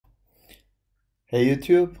Hey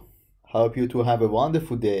YouTube, hope you two have a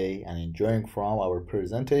wonderful day and enjoying from our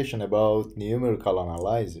presentation about numerical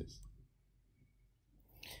analysis.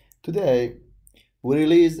 Today, we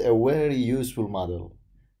released a very useful model,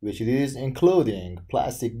 which is including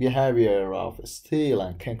plastic behavior of steel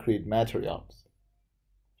and concrete materials.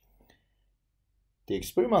 The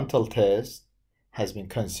experimental test has been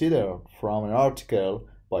considered from an article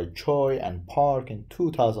by Choi and Park in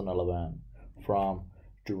 2011 from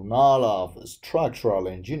Journal of Structural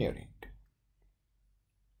Engineering.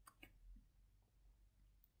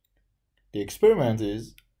 The experiment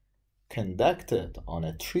is conducted on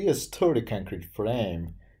a three-story concrete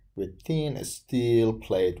frame with thin steel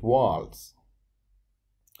plate walls.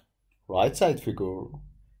 Right side figure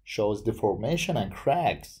shows deformation and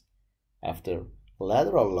cracks after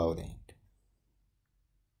lateral loading.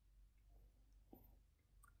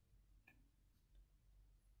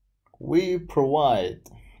 We provide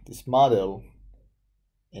this model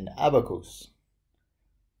in ABAQUS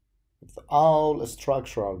with all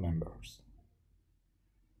structural members.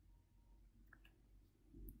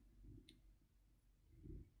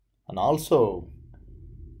 And also,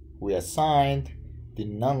 we assigned the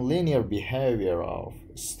nonlinear behavior of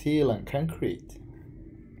steel and concrete.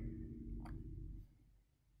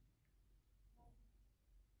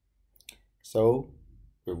 So,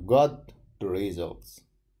 we've got the results: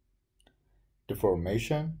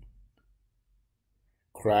 deformation,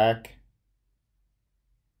 crack,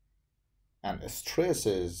 and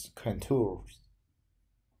stresses contours.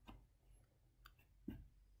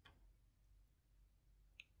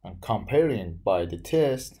 And comparing by the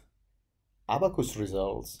test, ABAQUS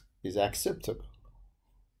results is acceptable.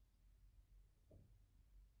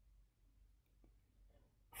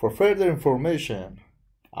 For further information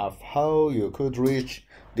of how you could reach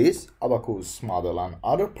this ABAQUS model and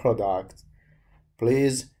other products,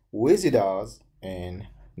 please visit us in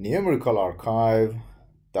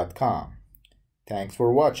numericalarchive.com. Thanks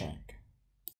for watching.